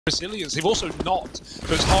resilience. They've also not,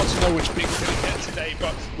 so it's hard to know which big they're going to get today,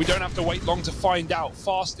 but we don't have to wait long to find out.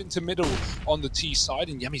 Fast into middle on the T side,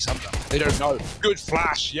 and Yemi's under. They don't know. Good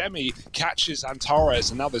flash. Yemi catches XANTARES,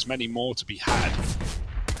 and now there's many more to be had.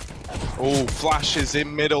 Oh, flashes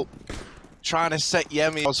in middle. Trying to set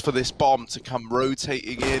Yemi for this bomb to come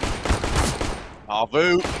rotating in.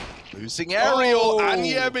 Havu losing aerial, and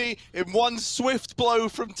Yemi in one swift blow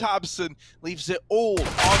from tabseN leaves it all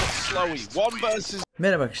on Slowy. One versus...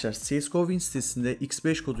 Merhaba arkadaşlar, CSGO Win sitesinde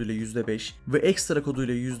X5 koduyla %5 ve ekstra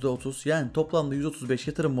koduyla %30 yani toplamda %35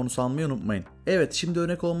 yatırım bonusu almayı unutmayın. Evet, şimdi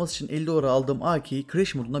örnek olması için 50 dolara aldığım AK'yi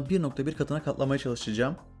Crash modunda 1.1 katına katlamaya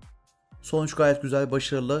çalışacağım. Sonuç gayet güzel,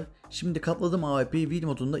 başarılı. Şimdi katladığım AWP'yi Win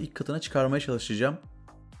modunda ilk katına çıkarmaya çalışacağım.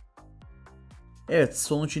 Evet,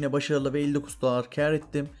 sonuç yine başarılı ve 59 dolar kar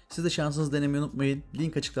ettim. Siz de şansınızı denemeyi unutmayın.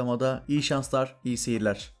 Link açıklamada. İyi şanslar, iyi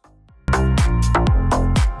seyirler.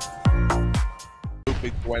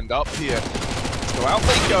 To end up here. So out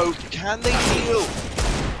they go. Can they deal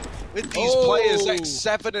with these players?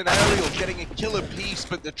 X7 and Aerial getting a kill apiece,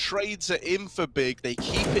 but the trades are in for big. They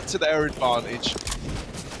keep it to their advantage.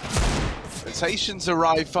 Rotations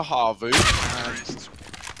arrive for Havu, and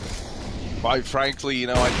quite frankly, you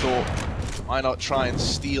know, I thought, why not try and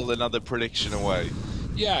steal another prediction away?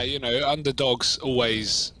 Yeah, you know, underdogs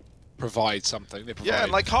always provide something. They provide... Yeah,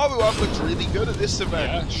 and like Havu looked really good at this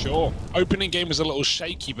event. Yeah, sure. Opening game was a little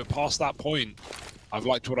shaky, but past that point, I've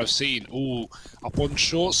liked what I've seen. Ooh, up on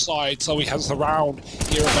short side, so he has the round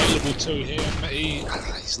here available to him.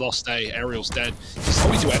 He's lost A. Aerial's dead. Does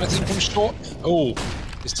he do anything from short? Oh,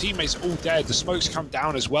 his teammates all dead. The smokes come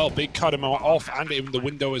down as well. Big cut him off and in the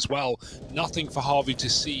window as well. Nothing for Havu to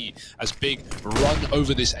see as Big run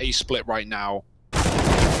over this A split right now.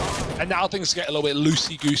 And now things get a little bit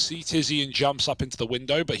loosey-goosey. Tizian jumps up into the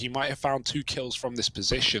window, but he might have found 2 kills from this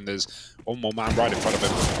position. There's one more man right in front of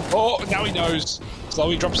him. Oh, now he knows.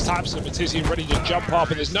 Slowly drops tabseN, but Tizian ready to jump up,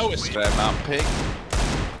 and there's no escape. Fair map pick.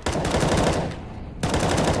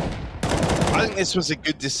 I think this was a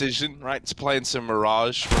good decision, right, to play in some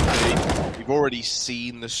Mirage from B. We've already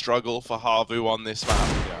seen the struggle for Havu on this map.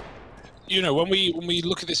 Yeah. You know, when we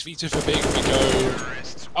look at this Vita for Big, we go,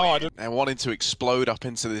 oh, I don't... And wanting to explode up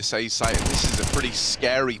into this A site, and this is a pretty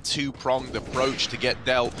scary two-pronged approach to get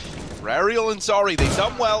dealt. For Aerial and Zori, they've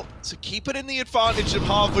done well to keep it in the advantage of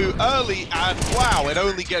Havu early, and wow, it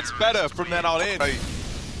only gets better from then on in.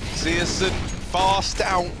 seyirler fast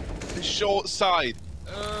down the short side.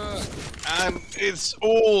 And it's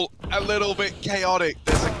all a little bit chaotic.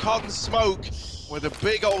 There's a cotton smoke with a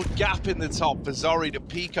big old gap in the top for Zori to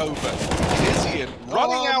peek over. Tizian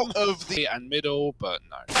running out of the... And middle, but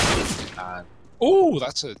no. And oh,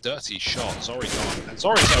 that's a dirty shot. Zori gone. And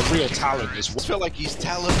Zori's a real talent as well. I feel like he's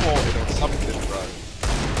teleported or something, bro.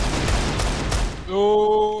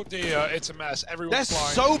 Oh dear, it's a mess. Everyone's They're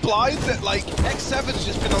blind. so blind that like X7's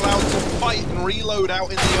just been allowed to fight and reload out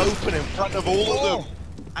in the open in front of all of them.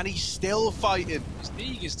 And he's still fighting. His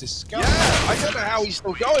knee is disgusting. Yeah, I don't know how he's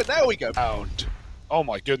still going. There we go. Oh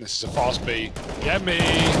my goodness, it's a fast B. Yemi.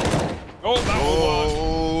 Oh, that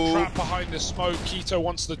one. Trapped behind the smoke. Keto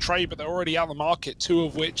wants the trade, but they're already out of the market, 2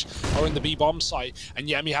 of which are in the B bomb site. And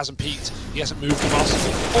Yemi hasn't peeked. He hasn't moved fast.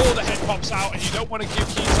 Oh, the head pops out, and you don't want to give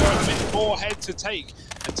Keto a bit more head to take.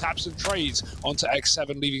 And tabseN trades onto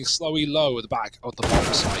X7, leaving Slowy low at the back of the bomb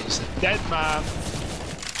site. He's a dead man.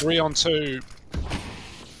 3 on 2.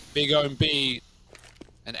 Big O and B,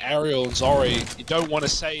 and Aerial and Zori. You don't want to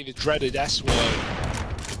say the dreaded S word.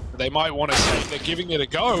 But they might want to say they're giving it a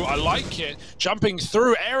go. I like it. Jumping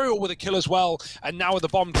through. Aerial with a kill as well. And now with the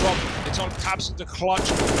bomb drop, it's on tabseN to clutch.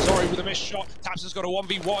 Zori with a missed shot. tabseN's got a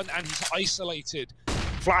 1v1 and he's isolated.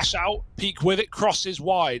 Flash out, peek with it, crosses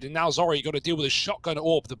wide. And now Zori got to deal with a shotgun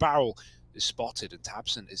orb. The barrel is spotted and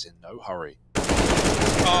tabseN is in no hurry.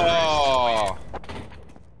 Oh.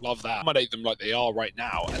 Love that. Dominate them like they are right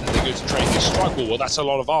now, and then they go to trade. They struggle. Well, that's a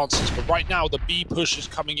lot of answers. But right now, the B push is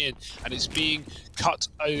coming in, and it's being cut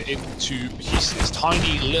into pieces,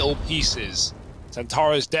 tiny little pieces.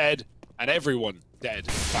 XANTARES dead, and everyone dead.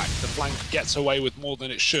 In fact, the flank gets away with more than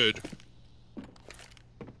it should.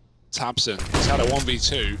 tabseN, he's had a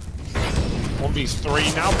 1v2.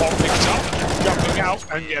 1v3 now, bomb picked up, jumping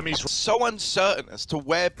out, and Yemi's so uncertain as to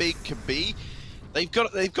where Big can be. They've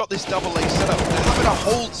got this double A setup. They're having to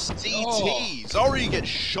hold CT. Zori gets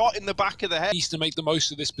shot in the back of the head. He needs to make the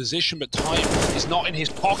most of this position, but time is not in his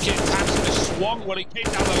pocket. tabseN has swung when he came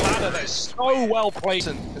down the ladder. They're so well played.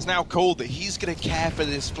 Has now called that he's going to care for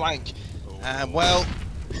this flank. And well,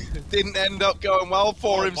 it didn't end up going well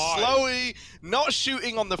for him. Slowy not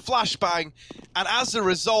shooting on the flashbang. And as a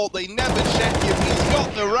result, they never check him. He's got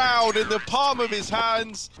got the round in the palm of his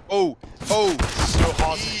hands. Oh, So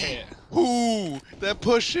hard to hit. ooh, they're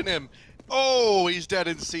pushing him. Oh, he's dead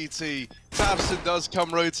in CT. tabseN does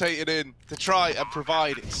come rotating in to try and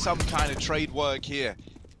provide some kind of trade work here.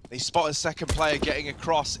 They spot a second player getting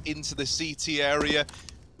across into the CT area,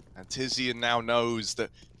 and Tizian now knows that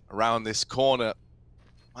around this corner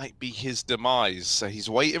might be his demise. So he's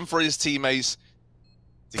waiting for his teammates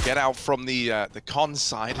to get out from the con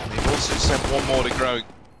side, and they've also sent one more to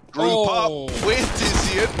group up with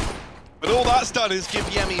Tizian. But all that's done is give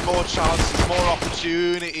Yemi more chances, more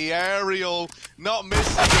opportunity. Aerial not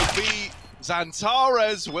missing the beat.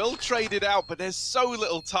 XANTARES will trade it out, but there's so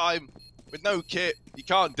little time. With no kit, you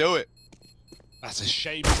can't do it. That's a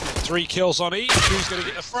shame, isn't it? 3 kills on each. Who's going to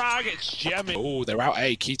get the frag? It's Yemi. Oh, they're out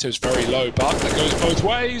A. Keto's very low, but that goes both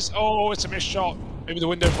ways. Oh, it's a missed shot. Maybe the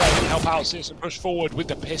window player can help out Sis and push forward with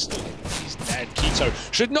the pistol. He's dead. Keto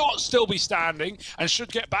should not still be standing and should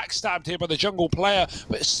get backstabbed here by the jungle player,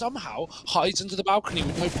 but somehow hides under the balcony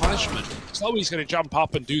with no punishment. Slowly's going to jump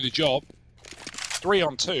up and do the job. 3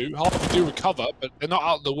 on 2. Havu do recover, but they're not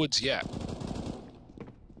out of the woods yet.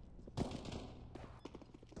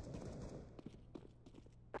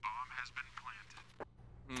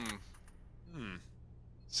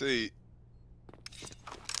 See,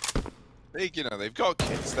 they've got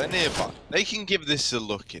kids, they're nearby. They can give this a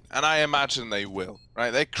look in, and I imagine they will, right?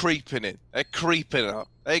 They're creeping in, they're creeping up,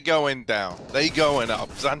 they're going down, they're going up.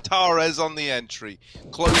 XANTARES on the entry,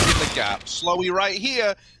 closing the gap. Slowy right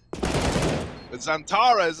here, but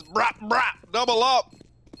XANTARES, double up.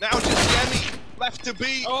 Now just Yemi left to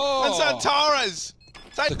beat, and XANTARES.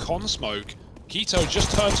 The con smoke. Keto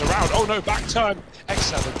just turns around. Oh no, back turn.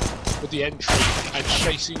 X7 with the entry and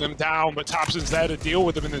chasing them down, but tabseN's there to deal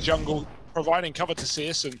with them in the jungle, providing cover to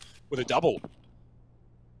seyirLer with a double.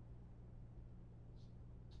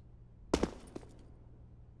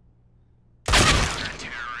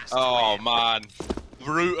 Oh man,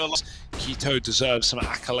 brutal. Keto deserves some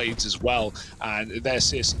accolades as well, and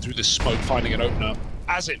there's seyirLer through the smoke finding an opener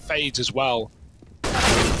as it fades as well.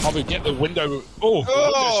 Havu get the window. The window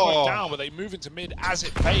smoke down, but they move into mid as it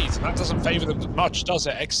fades, and that doesn't favor them much, does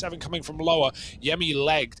it? X7 coming from lower, Yemi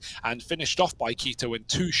legged and finished off by Keto in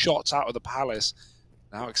 2 shots out of the palace.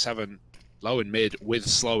 Now X7 low and mid with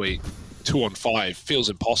Slowy, 2 on 5 feels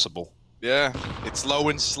impossible. Yeah, it's low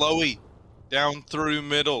and Slowy down through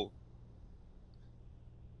middle,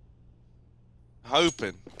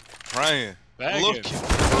 hoping, praying, looking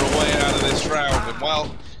for a way out of this round. And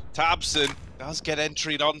well, tabseN does get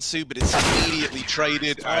entried onto, but it's immediately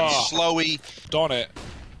traded, and Slowy on it.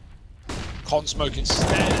 Con smoke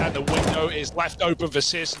instead, and the window is left open for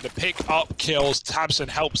seyirLer to pick up kills. tabseN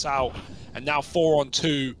helps out, and now 4 on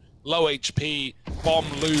 2, low HP, bomb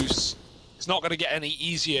loose. It's not going to get any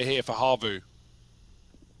easier here for Havu.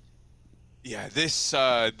 Yeah, this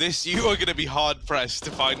you are going to be hard-pressed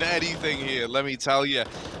to find anything here, let me tell you.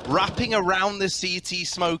 Wrapping around the CT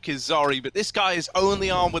smoke is Zori, but this guy is only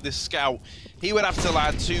armed with his scout. He would have to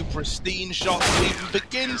land 2 pristine shots to even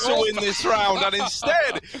begin to win this round, and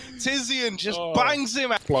instead, Tizian just bangs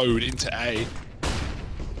him out. Explode into A.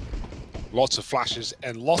 Lots of flashes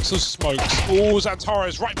and lots of smokes. Oh,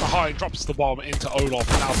 XANTARES right behind, drops the bomb into Olof.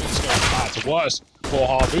 Now things go from bad to worse for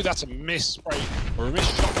Havu. That's a miss spray or a miss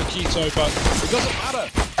shot for Keto, but it doesn't matter.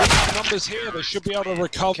 They have numbers here, they should be able to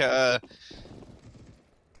recover.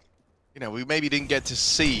 We maybe didn't get to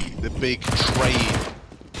see the big trade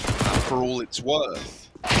for all it's worth.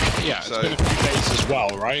 Yeah, so it's been a few days as well,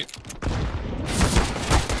 right?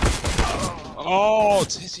 Oh,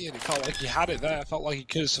 Tizian, it felt like he had it there. Felt like he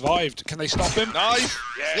could have survived. Can they stop him? Nice!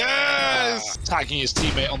 Yes! Tagging his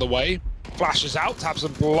teammate on the way. Flashes out,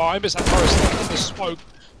 tabseN blind, but XANTARES still in the smoke.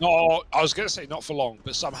 No, I was going to say not for long,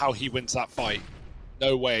 but somehow he wins that fight.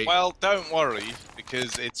 No way. Well, don't worry,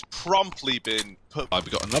 because it's promptly been put... We've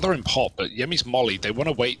got another in pop, but Yemi's molly. They want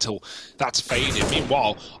to wait till that's faded.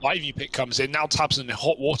 Meanwhile, Ivy pick comes in. Now tabseN in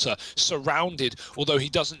hot water, surrounded, although he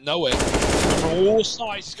doesn't know it. From all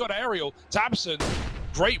sides, he's got aerial. tabseN,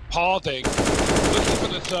 great pathing. Looking for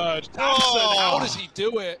the third. tabseN, how does he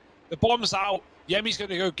do it? The bomb's out. Yemi's going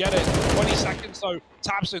to go get it. 20 seconds though.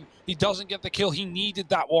 tabseN, he doesn't get the kill. He needed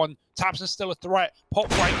that one. tabseN's still a threat. Pop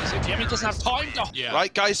right is it. Yemi doesn't have time to... Yeah.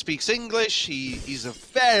 Right guy speaks English. He's a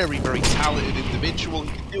very, very talented individual. He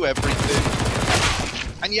can do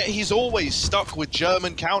everything. And yet he's always stuck with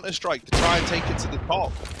German Counter-Strike to try and take it to the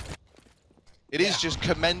top. It is just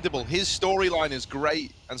commendable. His storyline is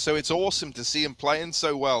great. And so it's awesome to see him playing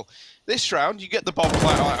so well. This round, you get the bomb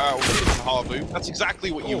out with Havu. That's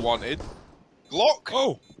exactly what you wanted. Glock.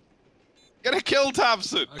 Oh. Gonna kill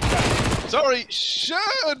tabseN. Okay. Sorry,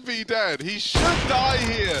 should be dead. He should die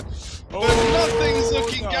here. But nothing's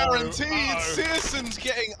looking guaranteed. Searson's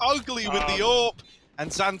getting ugly with the AWP. And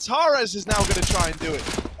XANTARES is now going to try and do it.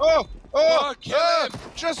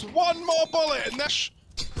 Just one more bullet and that's...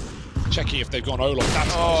 Checking if they've gone Olaf.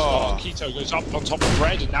 That's Keto goes up on top of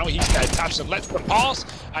Red, and now he's dead. Tabson lets them pass,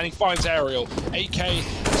 and he finds Aerial. AK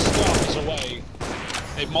scuttles away.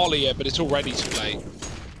 They molly it, but it's already too late.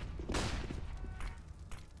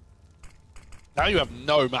 Now you have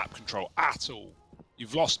no map control at all.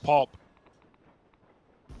 You've lost Pop.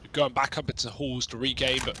 You're going back up into halls to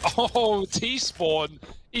regain, but T-spawn.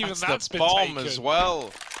 Even that's been bomb taken as well.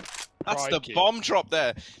 That's the bomb drop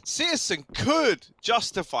there. Searson could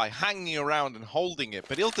justify hanging around and holding it,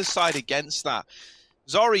 but he'll decide against that.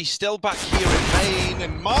 Zori still back here in main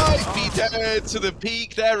and might be dead to the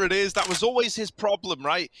peak. There it is. That was always his problem,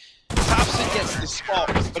 right? Tabson gets the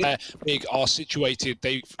spot. Big are situated.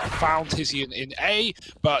 They found Tizian in A,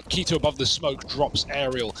 but Keto above the smoke drops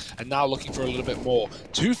Aerial, and now looking for a little bit more.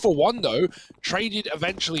 2 for 1 though, traded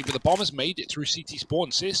eventually, but the bombers made it through CT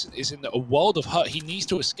spawn. Sis is in a world of hurt. He needs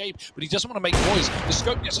to escape, but he doesn't want to make noise. The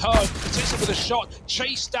scope gets heard. Sis with a shot,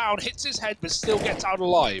 chased down, hits his head, but still gets out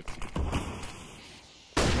alive.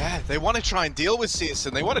 Yeah, they want to try and deal with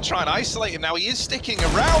Searson. They want to try and isolate him. Now he is sticking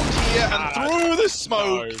around here and through the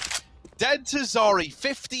smoke. No. Dead to Zori.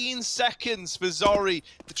 15 seconds for Zori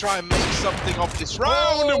to try and make something of this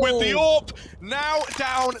round. And with the AWP now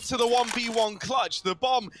down to the 1v1 clutch. The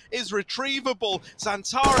bomb is retrievable.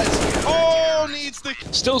 XANTARES, needs the...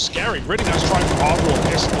 Still scary. Really nice try for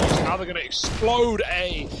Havu pistols. Now they're going to explode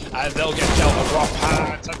A, and they'll get dealt a rough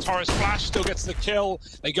hand. XANTARES flash still gets the kill.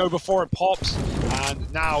 They go before it pops.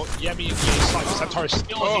 And now Yemi and XANTARES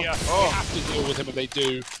still here. They have to deal with him if they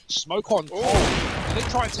do. Smoke on top. They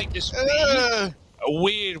try and take this a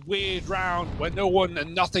weird round where no one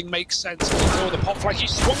and nothing makes sense. The pop flag, he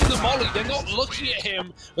swung the molly. They're not looking at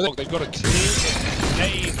him. But they've got to clear it.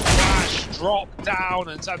 Nade, flash, drop down,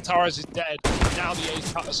 and XANTARES is dead. Now the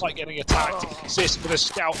A's cut the site getting attacked. Sis with a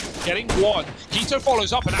scout getting one. Keto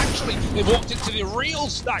follows up, and actually they've walked into the real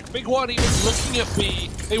stack. Big one even looking at B.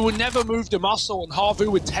 They will never move the muscle, and Havu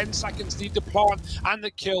with 10 seconds need the plant and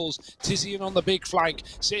the kills. Tizian on the big flank.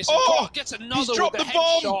 Sis gets another with the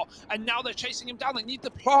headshot, and now they're chasing him down. They need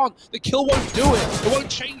the plant. The kill won't do it. It won't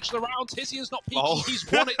change the round. Tizian's not peeking.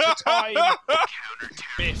 He's won it to time.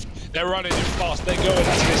 Biffed. They're running in fast. They're going at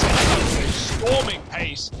this storming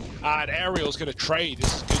pace, and Aerial's going to trade.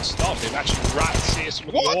 This is good stuff. They've actually wrapped Searson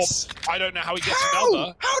with the AWP. I don't know how he gets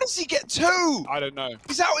another. How does he get 2? I don't know.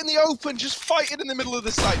 He's out in the open, just fighting in the middle of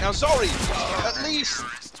the site. Now, Zori at least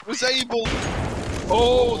was able...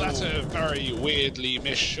 That's a very weirdly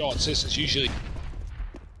missed shot. Searson's usually...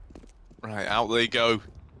 Right, out they go.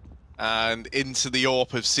 And into the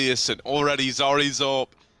AWP of Searson. Already Zori's AWP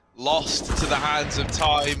lost to the hands of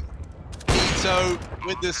time. Keto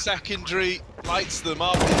with the secondary lights them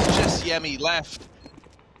up. It's just Yemi left.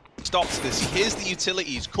 Stops this. Here's the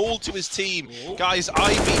utility. He's called to his team. Guys,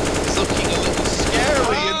 Ivy is looking a little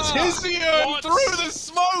scary. And Tizian through the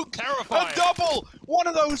smoke. Terrifying. A double. One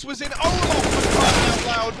of those was in Olaf for crying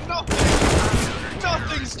out loud.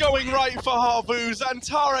 Nothing's going right for Havu.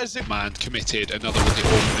 XANTARES man committed. Another with the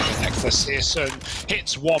AWP connect for Searson.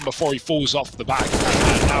 Hits one before he falls off the back.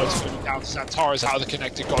 And now it's coming down to XANTARES out of the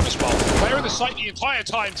connected gone as well. Player in the site the entire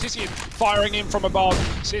time. Tizian firing in from above.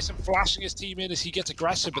 Searson flashing his team in as he gets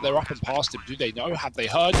aggressive, but they're up and past him. Do they know? Have they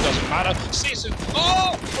heard? Doesn't matter. Searson,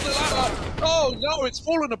 on the ladder. Oh no, it's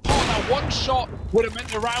fallen apart. That one shot would have meant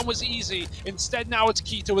the round was easy. Instead, now it's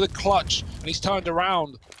Keto with a clutch, and he's turned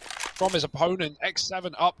around from his opponent.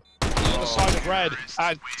 X7 up the other side of Red,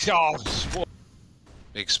 and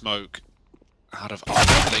big smoke out of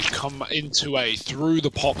they come into A through the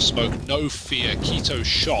pop smoke. No fear. Keto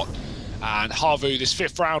shot, and Havu, this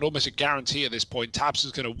 5th round almost a guarantee at this point.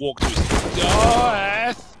 Tabson's going to walk to his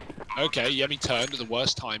death. Okay, Yemi turned at the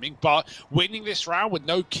worst timing, but winning this round with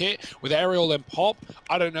no kit, with Aerial and Pop,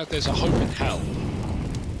 I don't know if there's a hope in hell.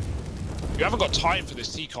 You haven't got time for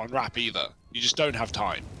this T-Con wrap either. You just don't have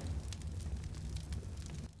time.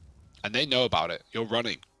 And they know about it. You're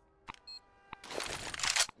running.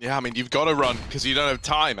 Yeah, I mean, you've got to run because you don't have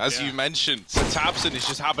time, as you mentioned. So Tabson is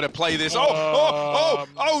just having to play this. Oh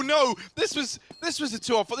no! This was a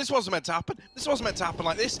 2-on-4. This wasn't meant to happen. This wasn't meant to happen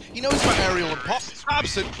like this. He knows about Aerial and Pop.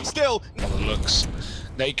 Tabson still. Looks.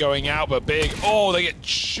 They going out, but big. Oh, they get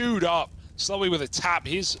chewed up. Slowly with a tap.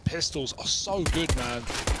 His pistols are so good, man.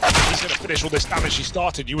 He's going to finish all this damage he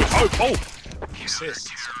started. You would hope.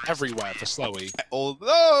 Assists everywhere for Slowy.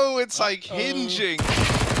 Although it's like hinging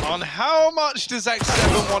On how much does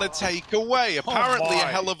X7 want to take away? Apparently a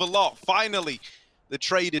hell of a lot. Finally, the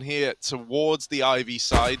trade in here towards the Ivy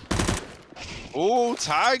side. Oh,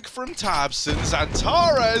 tag from tabseN.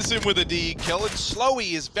 XANTARES in with a D kill, and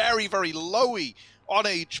Slowy is very, very lowy on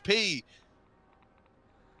HP.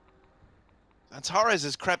 XANTARES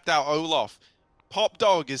has crept out Olaf. Pop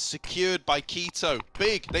Dog is secured by Keto.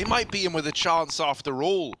 Big, they might be in with a chance after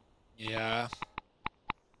all. Yeah.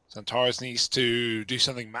 XANTARES needs to do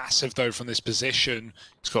something massive, though, from this position.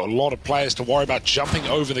 He's got a lot of players to worry about jumping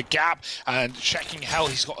over the gap and checking hell.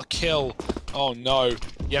 He's got a kill. Oh, no.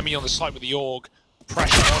 Yemi on the side with the AUG.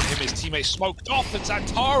 Pressure on him. His teammates smoked off, and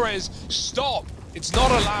XANTARES, stop. It's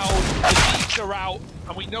not allowed. The leads are out,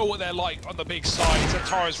 and we know what they're like on the big side.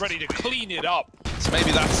 XANTARES ready to clean it up. So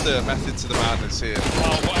maybe that's the method to the madness here.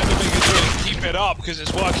 Well, whatever they can do is keep it up, because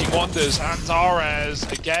it's working wonders.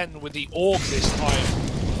 XANTARES, again, with the AUG this time.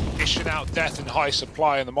 Dishing out death in high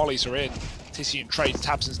supply, and the mollies are in. Tizian trades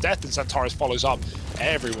tabseN's death, and XANTARES follows up.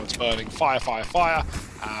 Everyone's burning. Fire, fire, fire.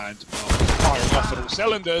 And firing off at all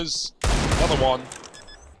cylinders. Another one.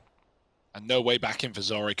 And no way back in for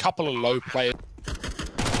Zori. Couple of low players.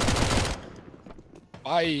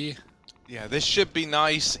 Bye. Yeah, this should be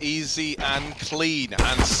nice, easy, and clean.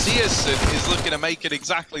 And seyirLer is looking to make it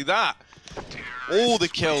exactly that. All the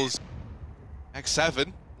kills.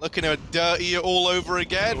 X7. Looking to dirty it all over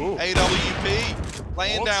again. Ooh. AWP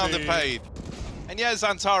laying down the pain. And yeah,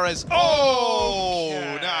 XANTARES. Oh,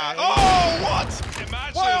 okay. Nah. Oh, what?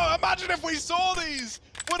 Imagine. Wow, imagine if we saw these.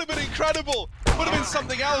 Would have been incredible. Would have been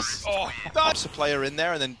something else. Oh. That's a player in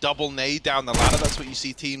there and then double nade down the ladder. That's what you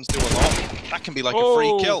see teams do a lot. That can be like a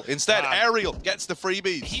free kill. Instead, Aerial gets the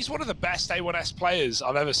freebies. He's one of the best A1S players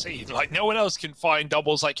I've ever seen. Like, no one else can find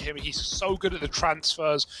doubles like him. He's so good at the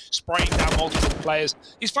transfers, spraying down multiple players.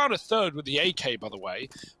 He's found a third with the AK, by the way.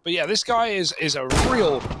 But yeah, this guy is a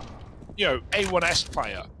real, you know, A1S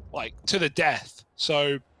player, like, to the death.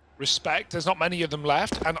 So respect. There's not many of them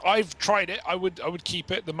left, and I've tried it. I would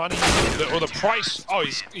keep it. The money or the price. Oh,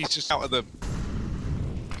 he's just out of them.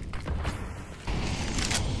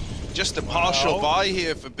 Just a partial buy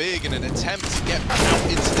here for Big in an attempt to get back out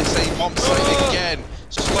into this A-bomb site again.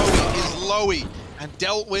 Slowy is lowy and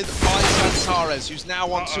dealt with by XANTARES, who's now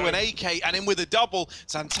onto an AK and in with a double.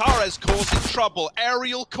 XANTARES causing trouble.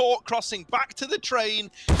 Aerial caught crossing back to the train.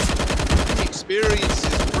 He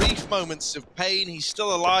experiences brief moments of pain. He's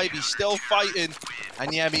still alive. He's still fighting.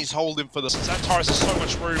 And Yemi's holding for the... XANTARES has so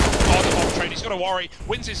much room on the bomb train. He's got to worry.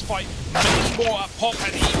 Wins his fight. Many more pop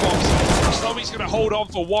and E-bombs. Slowy's going to hold on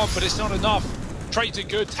for one, but it's not enough. Trades are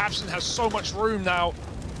good. tabseN has so much room now.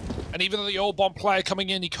 And even though the old bomb player coming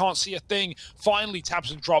in, he can't see a thing. Finally,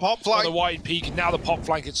 tabseN dropped on the wide peak. And now the pop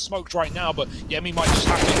flank is smoked right now, but Yemi might just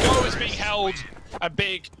have to go. It's being held. And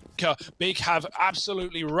Big have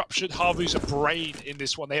absolutely ruptured Havu's brain in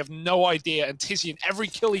this one. They have no idea. And Tizian, every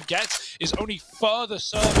kill he gets is only further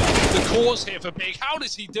serving the cause here for Big. How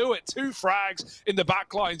does he do it? 2 frags in the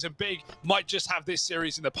back lines, and Big might just have this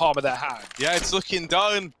series in the palm of their hand. Yeah, it's looking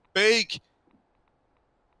done. Big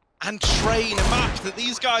and Train, a map that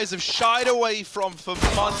these guys have shied away from for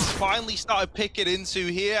months, finally started picking into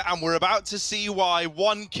here, and we're about to see why.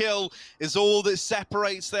 1 kill is all that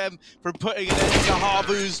separates them from putting an end to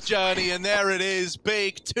Havu's journey, and there it is.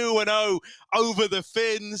 Big 2-0 over the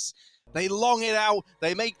Finns. They long it out,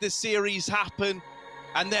 they make the series happen,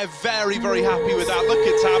 and they're very, very happy with that. Look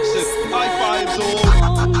at tabseN, high fives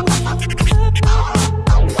all.